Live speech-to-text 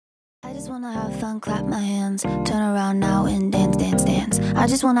I just wanna have fun, clap my hands, turn around now and dance, dance, dance. I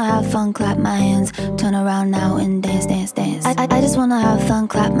just wanna have fun, clap my hands, turn around now and dance, dance, dance. I just wanna have fun,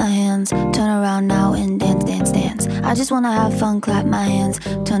 clap my hands, turn around now and dance, dance, dance. I just wanna have fun, clap my hands,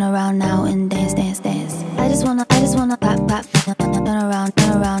 turn around now and dance, dance, dance. I just wanna clap, clap, turn around,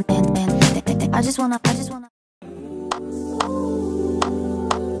 dance, dance, dance. I just wanna.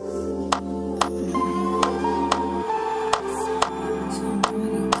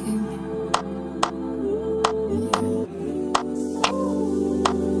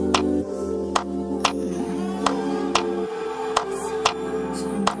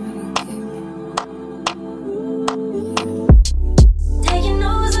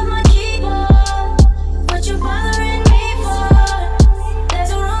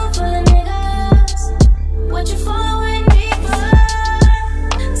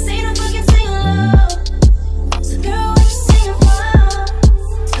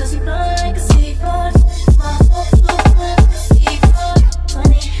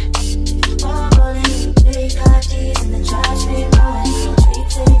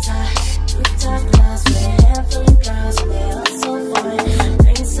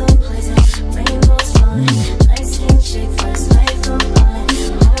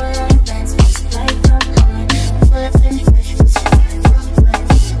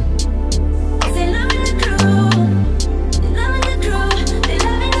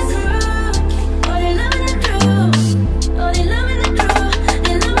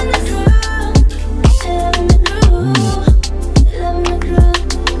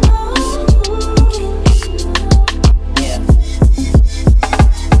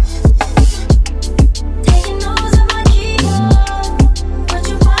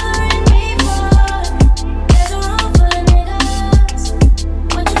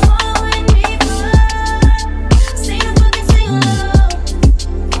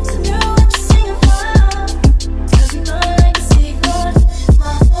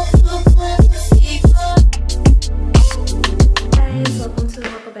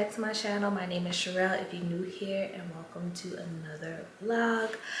 My name is Sharell if you're new here, and welcome to another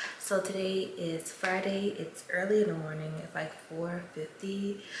vlog. So today is Friday. It's early in the morning. It's like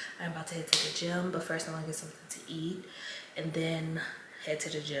 4:50. I'm about to head to the gym, but first I want to get something to eat and then head to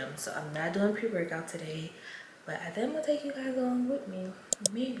the gym. So I'm not doing pre-workout today, but I think I'm gonna take you guys along with me.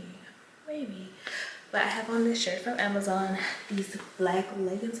 Maybe. But I have on this shirt from Amazon, these black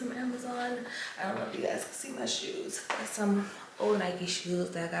leggings from Amazon. I don't know if you guys can see my shoes. There's some old Nike shoes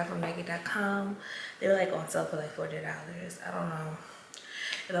that I got from Nike.com. They were like on sale for like $40. I don't know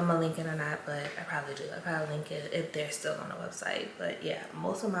if I'm gonna link it or not, but I probably do. I probably link it if they're still on the website. But yeah,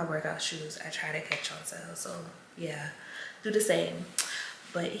 most of my workout shoes I try to catch on sale. So yeah, do the same.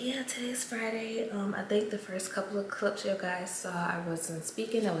 But yeah, today's Friday. I think the first couple of clips you guys saw, I wasn't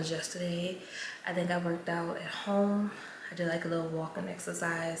speaking. That was yesterday. I think I worked out at home. I did like a little walking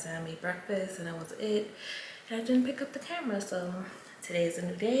exercise and I made breakfast and that was it. And I didn't pick up the camera. So today is a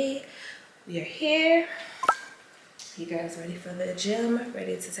new day. We are here. You guys ready for the gym?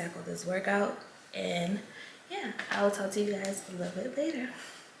 Ready to tackle this workout? And yeah, I will talk to you guys a little bit later.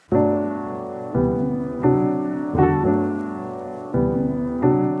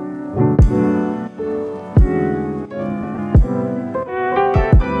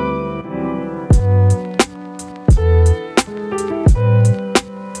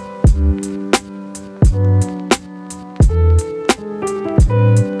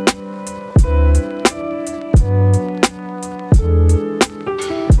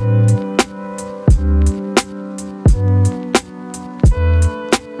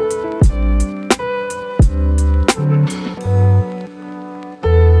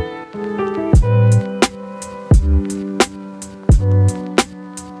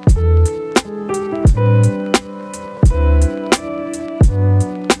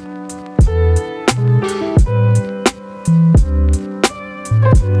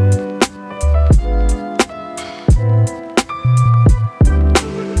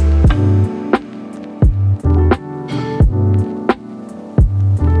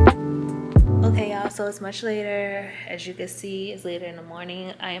 So it's much later. As you can see, it's later in the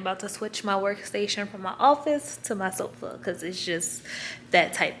morning. I am about to switch my workstation from my office to my sofa because it's just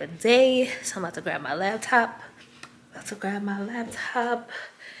that type of day. So I'm about to grab my laptop.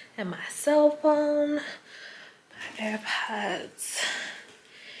 And my cell phone, my AirPods,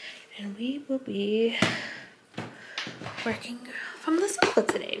 and we will be working from the sofa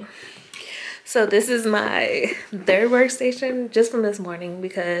today. So this is my third workstation just from this morning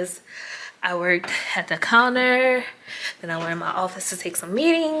because I worked at the counter, then I went in my office to take some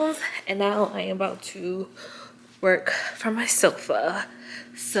meetings, and now I am about to work from my sofa.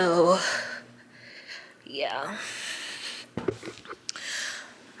 So yeah,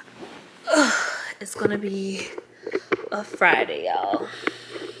 it's gonna be a Friday, y'all.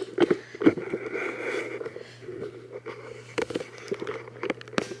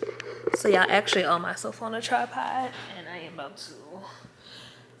 So y'all, actually all myself on a tripod, and I am about to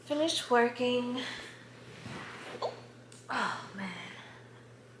finish working. Oh man.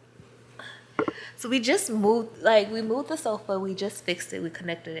 So we just moved, like we moved the sofa, we just fixed it, we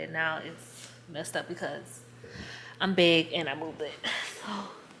connected it. Now it's messed up because I'm big and I moved it. So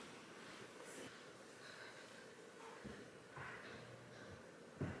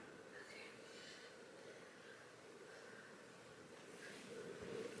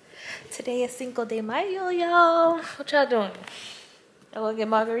today is Cinco de Mayo, y'all. What y'all doing? Y'all wanna get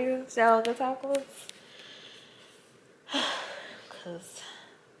margaritas? Y'all wanna get tacos? Cause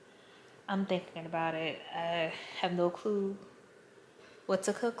I'm thinking about it. I have no clue what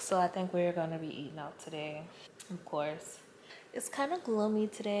to cook, so I think we're gonna be eating out today. Of course. It's kind of gloomy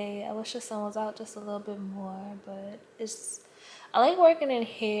today. I wish the sun was out just a little bit more, but I like working in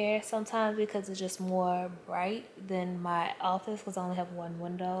here sometimes because it's just more bright than my office because I only have one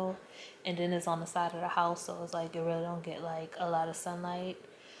window and then it's on the side of the house, so it's like it really don't get like a lot of sunlight.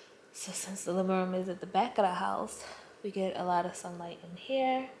 So since the living room is at the back of the house, we get a lot of sunlight in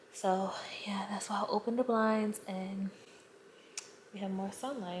here. So yeah, that's why I opened the blinds and we have more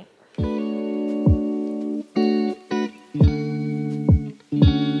sunlight.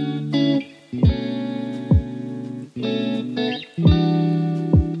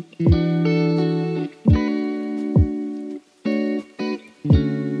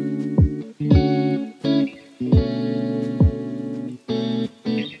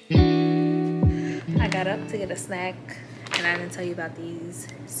 I got up to get a snack and I didn't tell you about these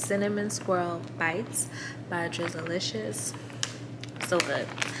cinnamon swirl bites by Drizzlicious. So good.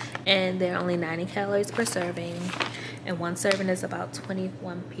 And they're only 90 calories per serving, and one serving is about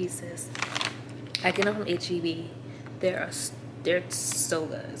 21 pieces. I get them from HEB. They're so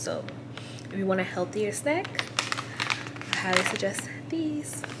good. So if you want a healthier snack, I highly suggest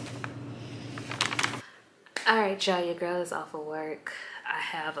these. Alright, y'all, your girl is off of work. I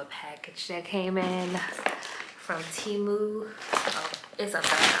have a package that came in from Temu. Oh, it's up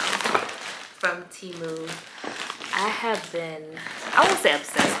there now. From Temu. I have been, I won't say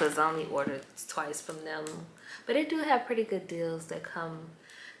obsessed because I only ordered twice from them, but they do have pretty good deals that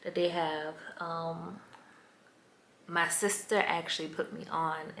they have. My sister actually put me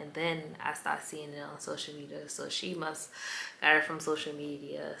on, and then I started seeing it on social media, so she must got it from social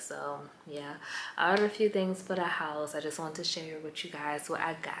media. So yeah, I ordered a few things for the house. I just want to share with you guys what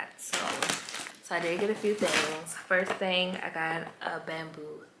I got. So I did get a few things. First thing, I got a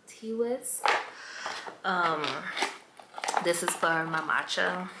bamboo tea whisk. This is for my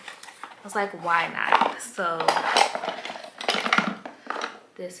matcha. I was like, why not? So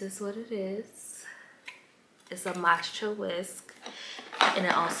this is what it is. It's a matcha whisk, and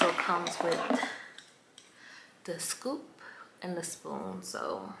it also comes with the scoop and the spoon.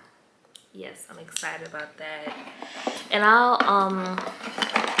 So yes, I'm excited about that. And I'll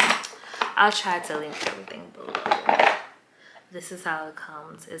try to link everything below. This is how it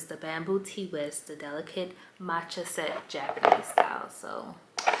comes. It's the bamboo tea whisk, the delicate matcha set Japanese style. So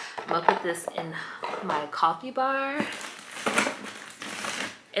I'm gonna put this in my coffee bar.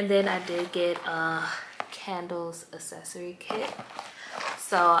 And then I did get a candles accessory kit.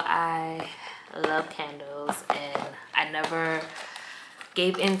 So I love candles, and I never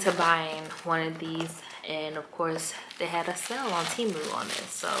gave into buying one of these, and of course they had a sale on Temu on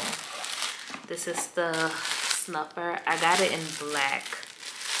this. So this is the snuffer. I got it in black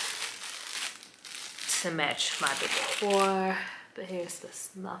to match my decor, but here's the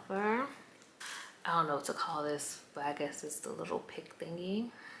snuffer. I don't know what to call this, but I guess it's the little pick thingy.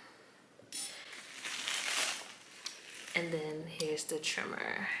 And then here's the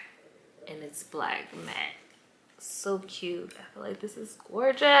trimmer, and it's black matte. So cute. I feel like this is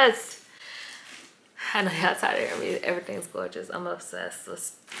gorgeous. I know y'all tired of hearing me. Everything's gorgeous. I'm obsessed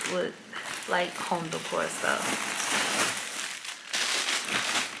with like home decor stuff.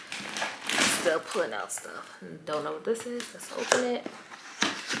 I'm still pulling out stuff. Don't know what this is. Let's open it.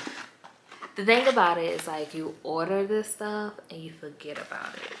 The thing about it is, like, you order this stuff and you forget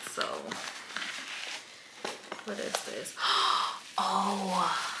about it. So what is this?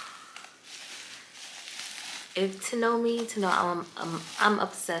 Oh, if to know me, to know I'm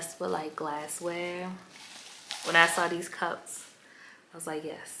obsessed with like glassware. When I saw these cups, I was like,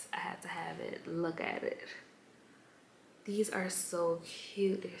 yes, I have to have it. Look at it. These are so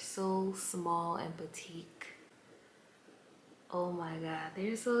cute. They're so small and petite. Oh my god,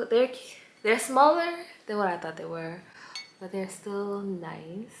 they're smaller than what I thought they were, but they're still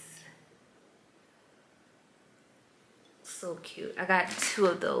nice. So cute. I got 2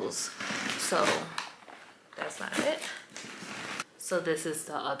 of those, so that's not it. So this is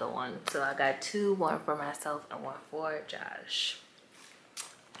the other one. So I got 2, one for myself and one for Josh.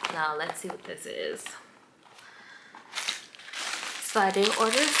 Now let's see what this is. So I did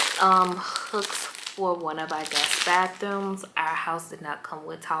order hooks for one of our guest bathrooms. Our house did not come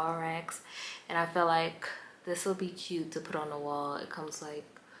with towel racks, and I feel like this will be cute to put on the wall. It comes like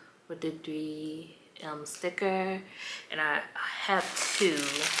with the 3M sticker, and I have 2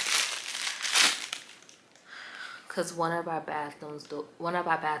 because one of our bathroom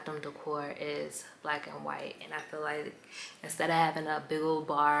decor is black and white, and I feel like instead of having a big old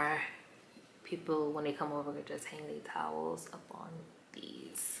bar, people when they come over could just hang their towels up on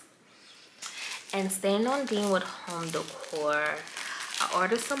these. And staying on theme with home decor, I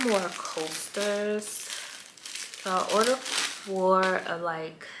ordered some more coasters. So I ordered 4 of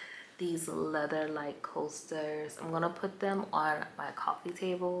like these leather like coasters. I'm gonna put them on my coffee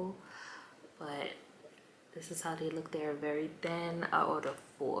table, but this is how they look. They're very thin. I ordered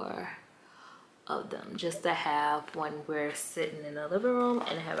 4 of them just to have when we're sitting in the living room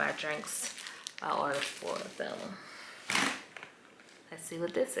and have our drinks. I ordered 4 of them. Let's see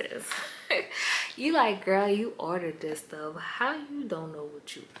what this is. You like, girl, you ordered this stuff. How you don't know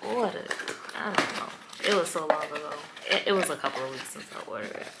what you ordered? I don't know. It was so long ago. It was a couple of weeks since I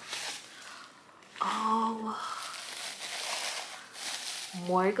ordered it. Oh,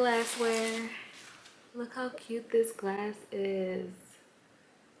 more glassware. Look how cute this glass is.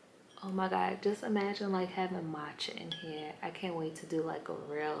 Oh my god, just imagine like having matcha in here. I can't wait to do like a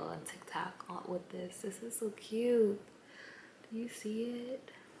reel on TikTok with this. This is so cute. Do you see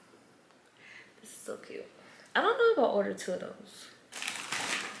it? This is so cute. I don't know if I ordered 2 of those.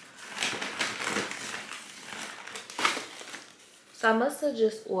 So I must have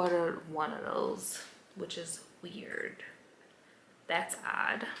just ordered 1 of those, which is weird. That's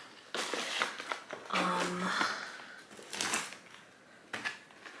odd.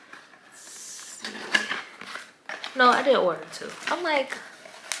 No, I did order 2. I'm like,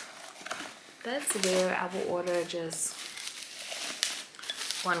 that's weird. I will order just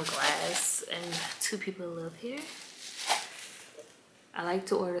 1 glass and 2 people live here. I like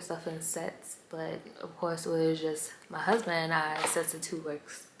to order stuff in sets, but of course it was just my husband and I. Sets of 2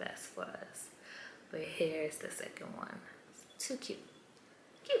 works best for us. But here's the second one. It's too cute.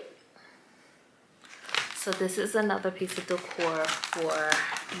 Cute. So this is another piece of decor for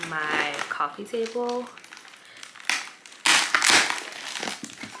my coffee table.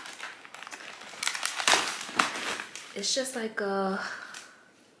 It's just like a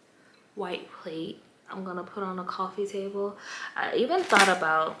white plate I'm gonna put on a coffee table. I even thought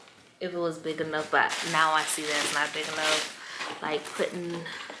about if it was big enough, but now I see that it's not big enough. Like putting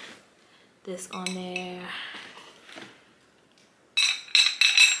this on there.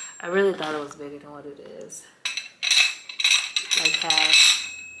 I really thought it was bigger than what it is. Like half.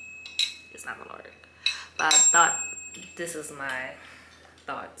 It's not gonna work. But I thought, this is my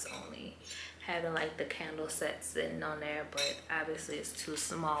thoughts only, having like the candle set sitting on there, but obviously it's too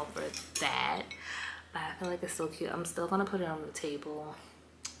small for that. But I feel like it's so cute. I'm still gonna put it on the table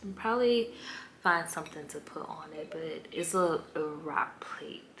and probably find something to put on it, but it's a rock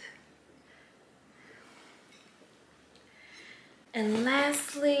plate. And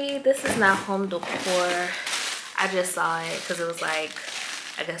lastly, this is not home decor. I just saw it because it was like,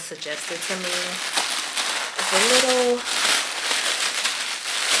 I guess, suggested to me. It's a little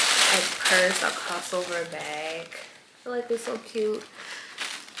like purse, a crossover bag. I feel like it's so cute.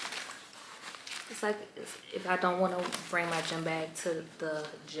 It's like, if I don't want to bring my gym bag to the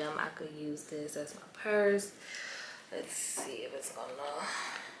gym, I could use this as my purse. Let's see if it's gonna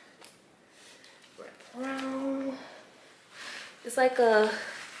wrap around. It's like a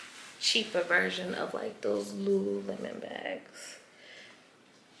cheaper version of like those Lululemon bags.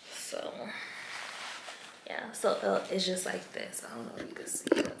 So yeah, so it's just like this. I don't know if you can see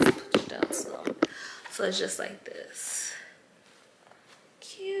it. Let's put it down some. So it's just like this.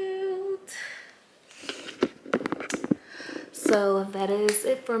 Cute. So that is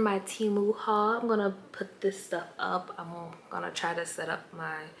it for my Temu haul. I'm gonna put this stuff up. I'm gonna try to set up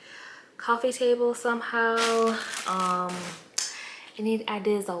my coffee table somehow. Any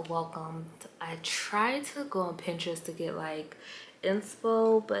ideas are welcomed. I tried to go on Pinterest to get like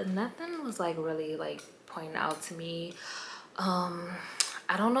inspo, but nothing was like really like pointing out to me.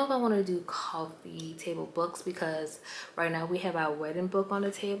 I don't know if I want to do coffee table books because right now we have our wedding book on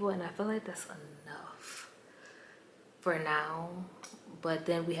the table and I feel like that's enough. for now. But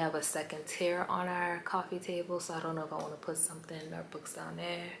then we have a second tier on our coffee table, so I don't know if I want to put something or books down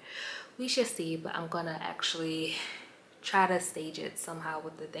there. We should see, but I'm gonna actually try to stage it somehow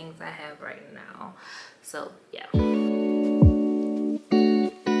with the things I have right now. So yeah.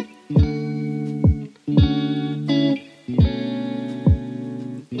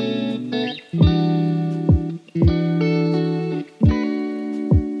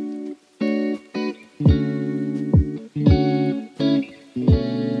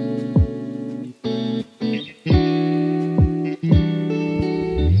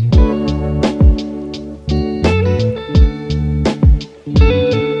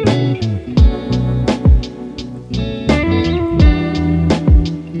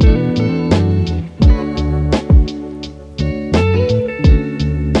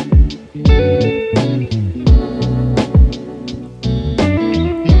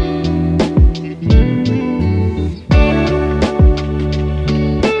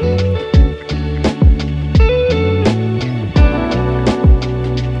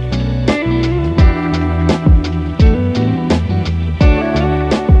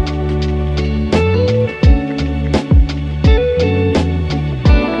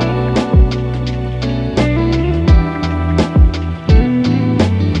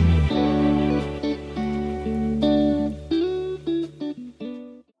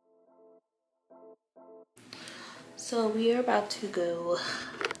 So we are about to go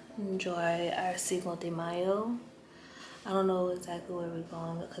enjoy our Cinco de Mayo. I don't know exactly where we're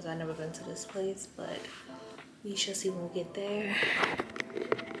going because I've never been to this place, but we shall see when we get there.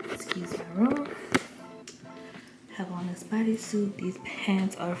 Excuse my room. Have on this bodysuit. These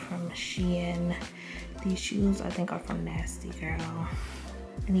pants are from Shein. These shoes I think are from Nasty Girl.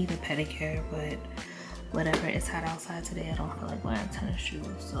 I need a pedicure, but whatever. It's hot outside today. I don't feel like wearing tennis shoes,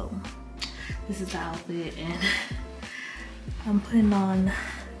 so this is the outfit. And I'm putting on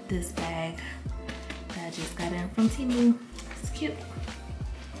this bag that I just got in from Temu. It's cute.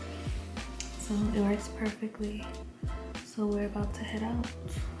 So it works perfectly. So we're about to head out.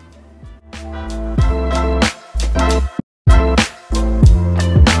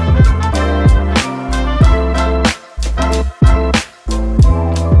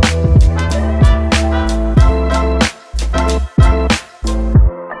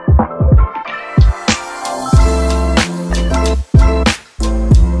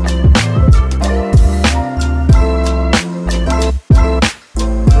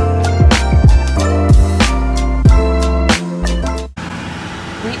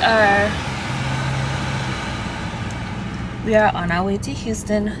 We are on our way to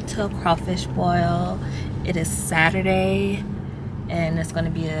Houston to a crawfish boil. It is Saturday and it's going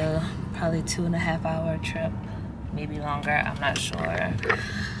to be a probably 2.5 hour trip, maybe longer, I'm not sure.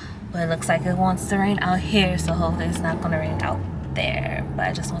 But it looks like it wants to rain out here, so hopefully it's not going to rain out there. But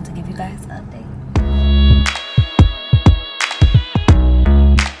I just want to give you guys an update.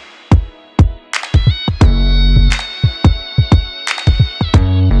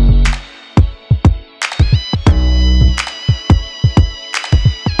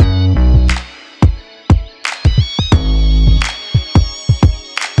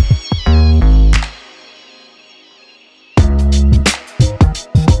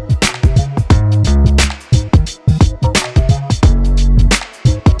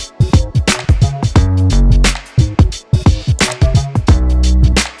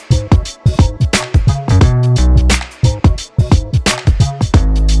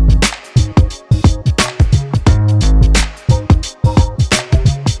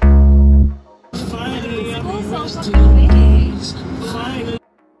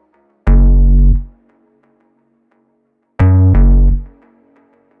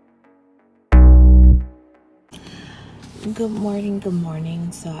 Good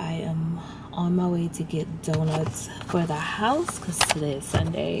morning. So I am on my way to get donuts for the house because today is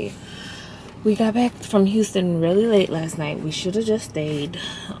Sunday. We got back from Houston really late last night. We should have just stayed.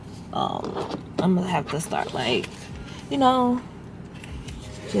 I'm gonna have to start, like, you know,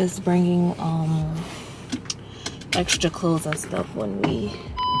 just bringing extra clothes and stuff when we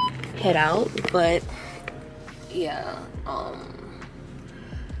head out. But yeah,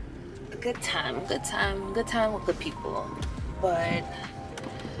 good time with good people. But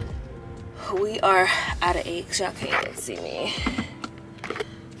we are out of eggs. Y'all can't even see me.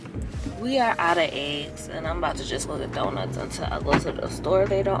 We are out of eggs, and I'm about to just go get donuts until I go to the store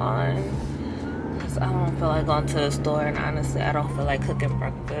later on, because I don't feel like going to the store, and honestly I don't feel like cooking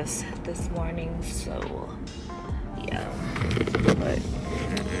breakfast this morning. So yeah, but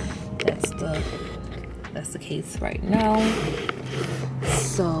that's the case right now.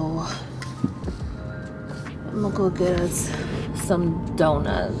 So I'm gonna go get us some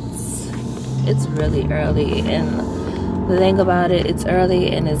donuts. It's really early, and the thing about it, it's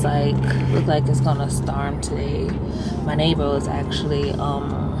early and it's like, look like it's gonna storm today. My neighbor was actually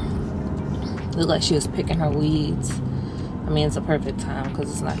looked like she was picking her weeds. I mean, it's a perfect time because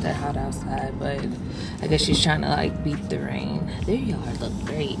it's not that hot outside, but I guess she's trying to like beat the rain. Their yard looked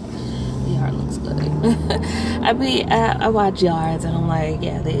great. The yard looks good. I watch yards and I'm like,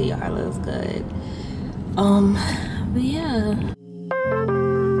 yeah, their yard looks good. But yeah.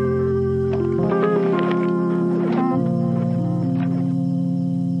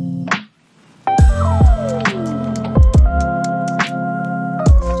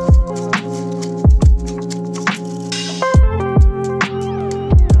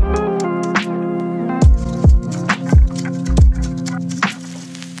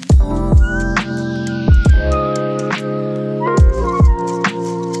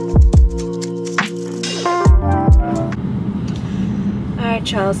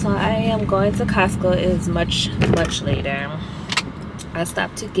 Y'all, so I am going to Costco. It is much later. I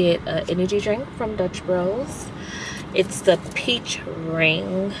stopped to get an energy drink from Dutch Bros. It's the peach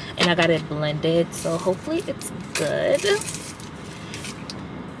ring and I got it blended, so hopefully it's good.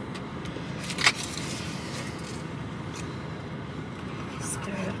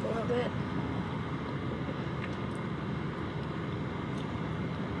 Stir it up a little bit.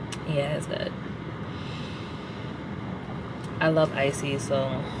 Yeah, it's good. I love ices,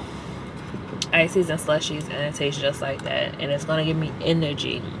 so ices and slushies, and it tastes just like that, and it's gonna give me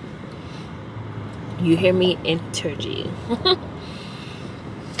energy. You hear me? Energy.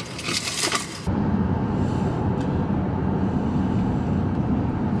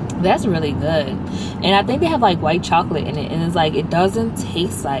 That's really good, and I think they have like white chocolate in it, and it's like, it doesn't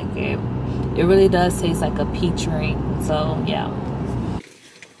taste like it. It really does taste like a peach ring. So yeah.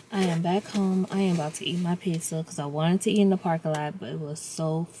 I am back home. I am about to eat my pizza because I wanted to eat in the parking lot, but it was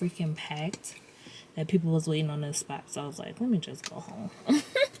so freaking packed that people was waiting on this spot. So I was like, let me just go home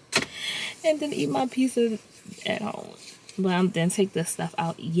and then eat my pizza at home. But I didn't take this stuff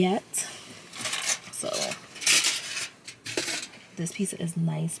out yet. So this pizza is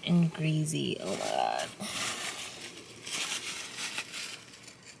nice and greasy. Oh my God.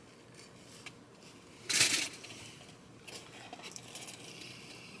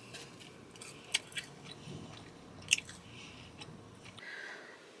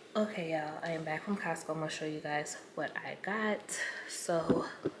 Okay, y'all, I am back from Costco. I'm gonna show you guys what I got. So,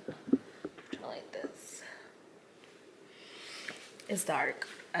 like this. It's dark.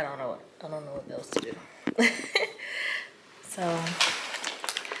 I don't know what else to do. So,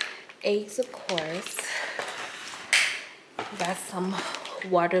 eggs, of course. Got some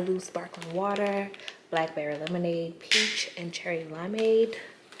Waterloo sparkling water, blackberry lemonade, peach and cherry limeade.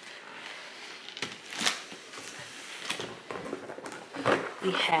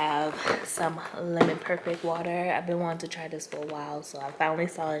 We have some lemon perfect water. I've been wanting to try this for a while, so I finally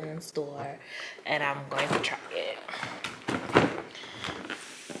saw it in the store and I'm going to try it.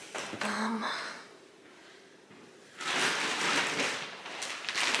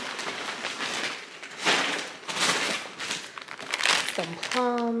 Some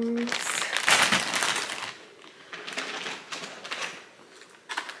plums,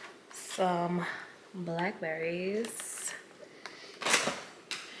 some blackberries,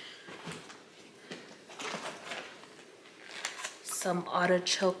 some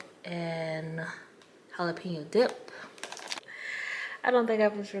artichoke and jalapeno dip. I don't think I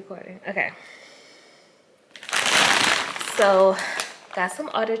was recording. Okay. So, got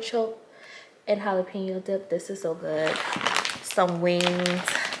some artichoke and jalapeno dip. This is so good. Some wings,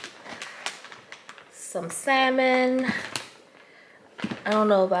 some salmon. I don't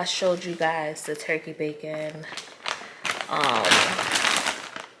know if I showed you guys the turkey bacon.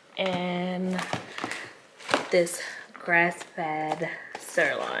 And this grass-fed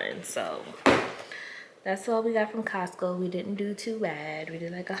sirloin. So that's all we got from Costco. We didn't do too bad. We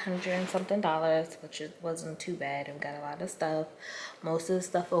did like $100 and something, which wasn't too bad, and we got a lot of stuff. Most of the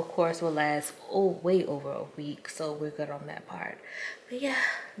stuff, of course, will last way over a week, so we're good on that part. But yeah,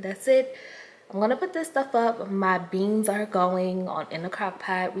 that's it. I'm gonna put this stuff up. My beans are going on in the crock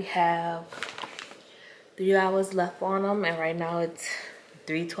pot. We have 3 hours left on them, and right now it's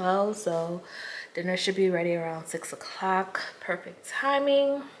 3:12, so dinner should be ready around 6 o'clock. Perfect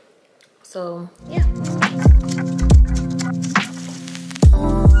timing. So yeah.